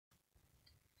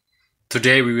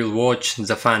Today we will watch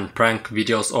the fun prank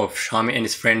videos of Shammi and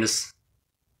his friends.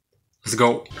 Let's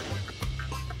go!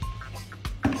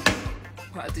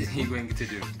 What is he going to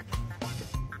do?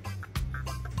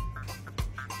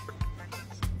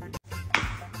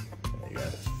 There you go.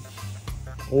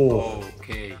 Oh.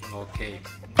 Okay.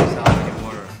 Salt and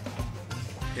water.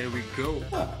 Here we go.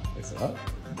 That's alright.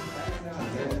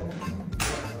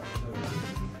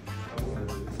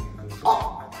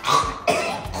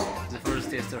 The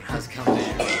first tester has come to you.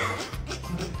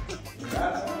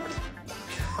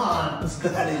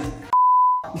 That is.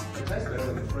 It tastes better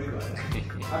than the freeway. I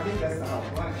think that's the whole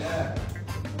point, yeah.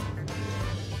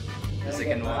 The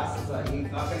second one.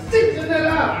 Stick to that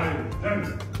up!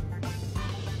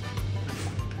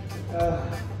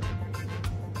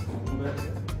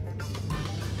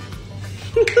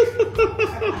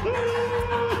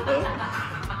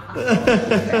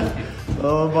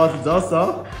 Was das da?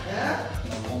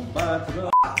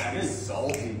 That is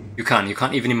salty. You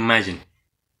can't even imagine.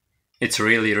 It's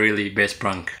really best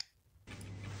prank.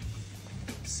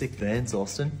 Sick bands,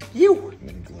 Austin. You! I'm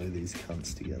gonna glue these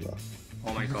cunts together.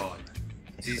 Oh my god.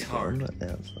 This is hard. On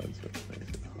the outside, so it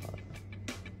makes it harder.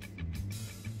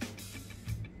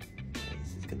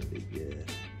 This is gonna be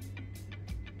good.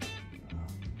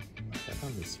 I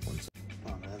found this one.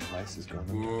 Oh no, the lace is gone.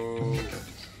 Whoa.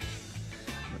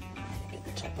 Get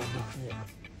the top one off it.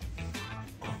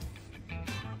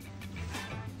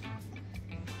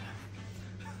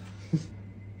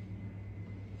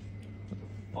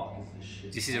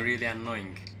 This is really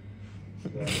annoying.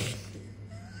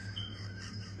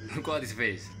 Look at his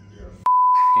face.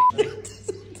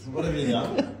 What have you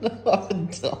done?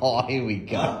 Oh, here we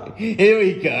go. Here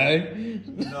we go.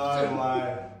 No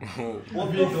way. What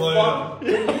have you glued? What do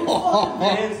you fucking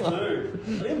hands do? I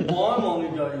didn't buy them long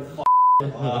ago, you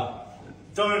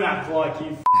Don't act like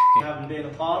you haven't been a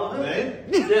part of it.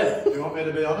 Me? Yeah. Do you want me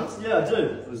to be honest? Yeah, I do.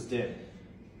 It was dead.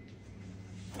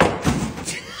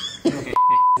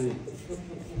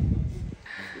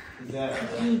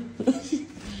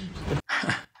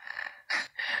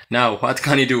 Now, what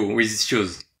can he do with his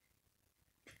shoes?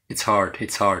 It's hard. They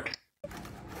are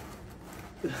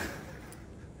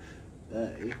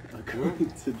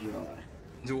going to dry.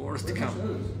 The worst to come.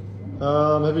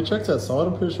 Have you checked outside?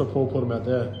 I'm pretty sure Paul put them out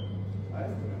there.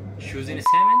 Shoes in a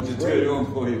cement?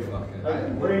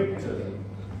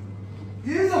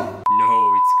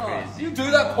 No, it's crazy. You do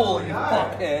that, Paul, you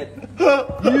fuckhead.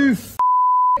 You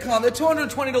cunt. They're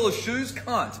 $220 shoes,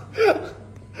 cunt.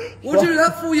 What'd you do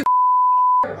that for, you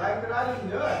But I didn't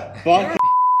do it. Fuck.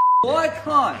 Why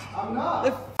cunt? I'm not.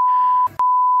 They're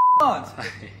cunt.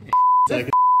 Take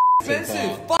it.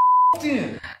 Expensive. Fuck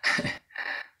in.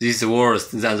 This is worse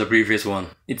than the previous one.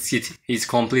 He's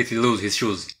completely lose his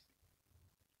shoes.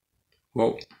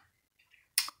 Whoa.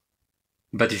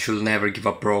 But you should never give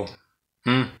up, bro.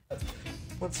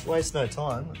 Let's waste no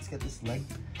time. Let's get this leg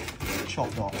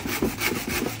chopped off.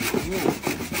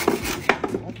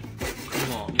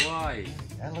 Come on, why?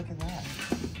 Yeah, look at that.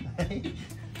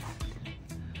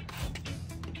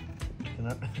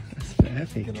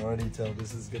 You can already tell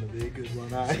this is going to be a good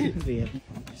one, eh?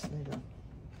 Just need to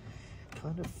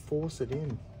kind of force it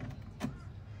in.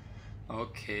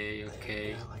 Okay. Yeah,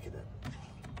 look at it.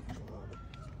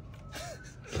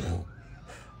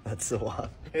 That's the one.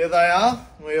 Here they are.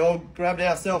 We all grabbed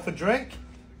ourselves a drink.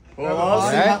 Grab a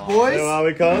party hat, boys. Where are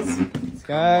we, cuz? Let's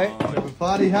go. Grab a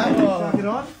party hat. Chuck it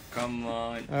on. Come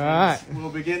on. Alright. We'll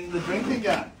begin the drinking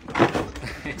game. I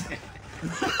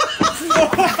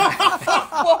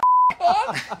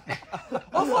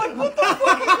was like, what the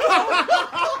fuck is that?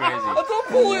 Crazy. I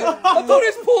thought he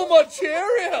was pulling my chair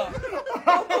out.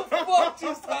 What the fuck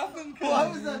just happened, cunt? Why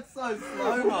was that so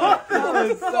slow, mate? That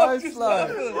was so slow.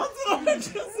 What did I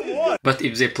just watch? But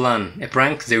if they plan a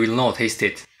prank, they will not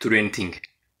hesitate to do anything.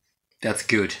 That's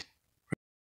good.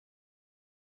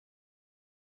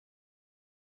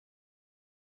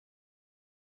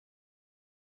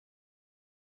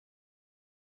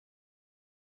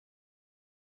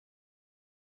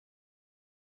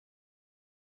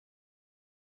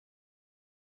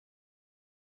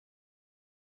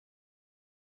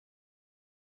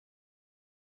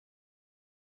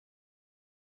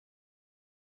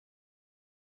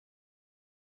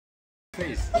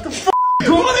 Face. What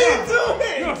are you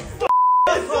doing?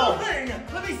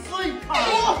 Let me sleep,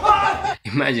 cunt.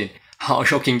 Imagine how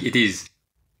shocking it is.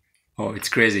 Oh, it's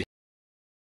crazy.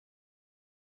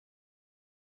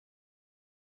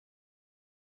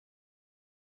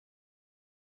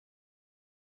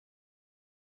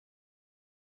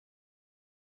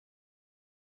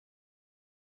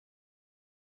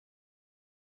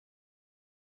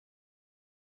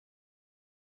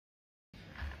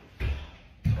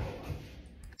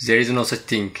 There is no such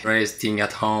thing, resting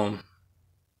at home.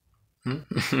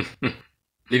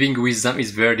 Living with them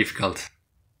is very difficult.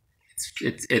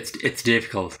 It's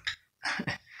difficult.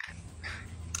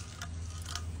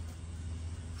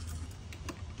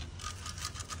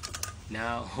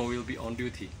 Now who will be on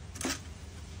duty?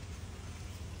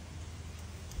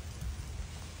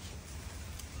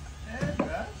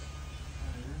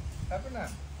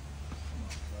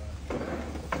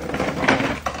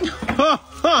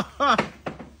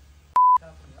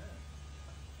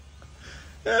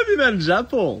 Have you been in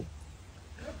Japan?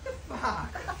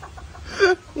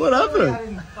 What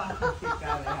happened?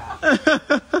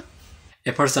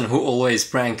 A person who always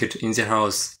pranked in their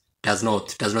house does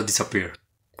not disappear.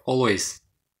 Always.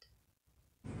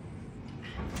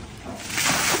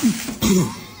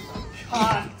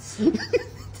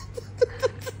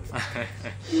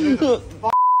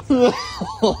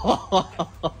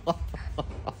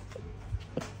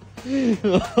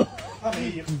 Come here,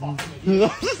 you fucking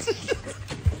idiot.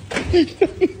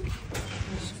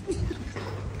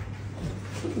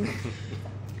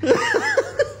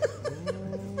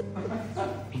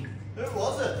 Who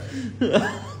was it?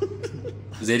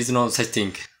 There is no such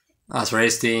thing as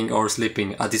resting or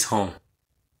sleeping at his home.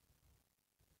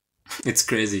 It's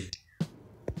crazy.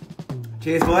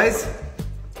 Cheers, boys.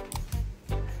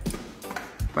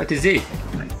 What is it?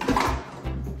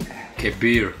 Okay,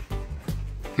 beer.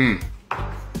 Gonna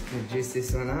juice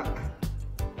this one up.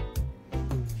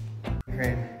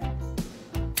 Cream.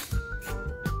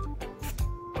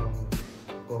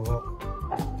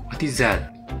 What is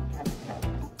that?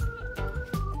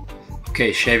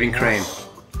 Okay, shaving cream.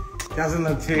 Doesn't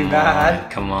look too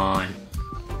bad. Come on.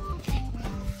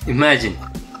 Imagine.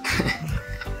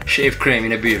 Shave cream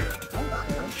in a beer.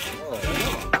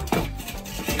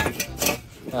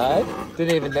 Hey,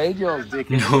 didn't even need yours, dick.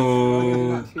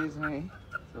 No. Excuse me.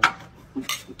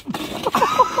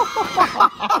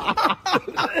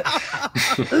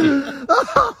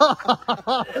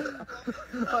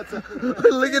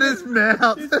 Look at his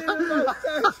mouth.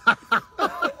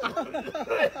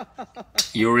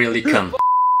 You really can.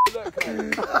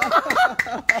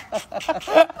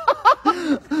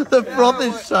 The froth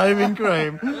is shaving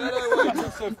cream.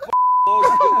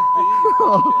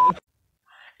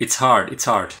 It's hard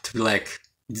to be like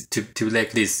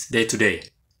this day to day.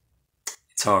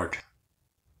 It's hard.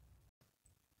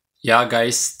 Yeah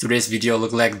guys, today's video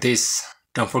looked like this.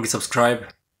 Don't forget to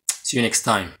subscribe. See you next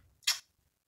time.